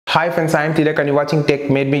Hi friends, I am Tilak and you're watching Tech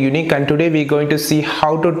Made Me Unique, and today we're going to see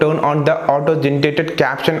how to turn on the auto-generated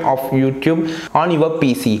caption of YouTube on your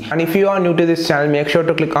PC. And if you are new to this channel, make sure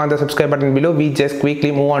to click on the subscribe button below. We just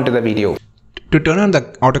quickly move on to the video. To turn on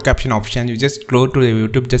the auto caption option, you just go to the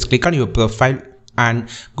YouTube, just click on your profile and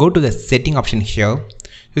go to the setting option here.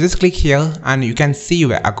 You just click here and you can see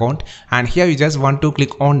your account, and here you just want to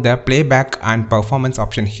click on the playback and performance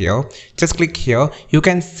option here. Just click here. You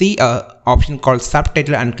can see a option called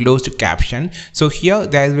subtitle and closed caption. So here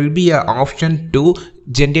there will be an option to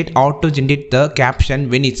auto generate the caption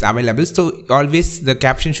when it's available. So always the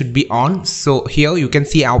caption should be on. So here you can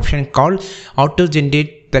see an option called auto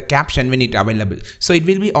generate the caption when it available. So it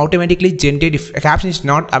will be automatically generate. If a caption is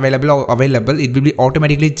not available, it will be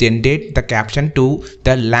automatically generate the caption to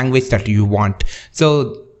the language that you want.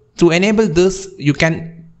 So to enable this, you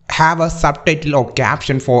can have a subtitle or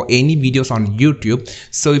caption for any videos on YouTube.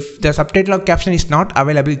 So if the subtitle or caption is not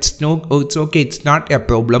available, it's okay, it's not a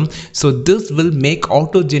problem. So this will make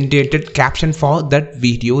auto generated caption for that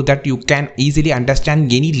video that you can easily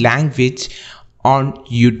understand any language on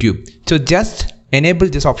YouTube. So just enable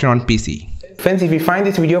this option on PC. Friends, if you find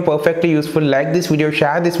this video perfectly useful, like this video,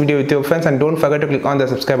 share this video with your friends, and don't forget to click on the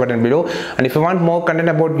subscribe button below. And if you want more content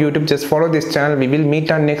about YouTube, just follow this channel. We will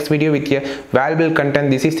meet on next video with your valuable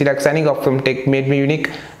content. This is Tilak signing off from Tech Made Me Unique.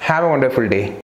 Have a wonderful day.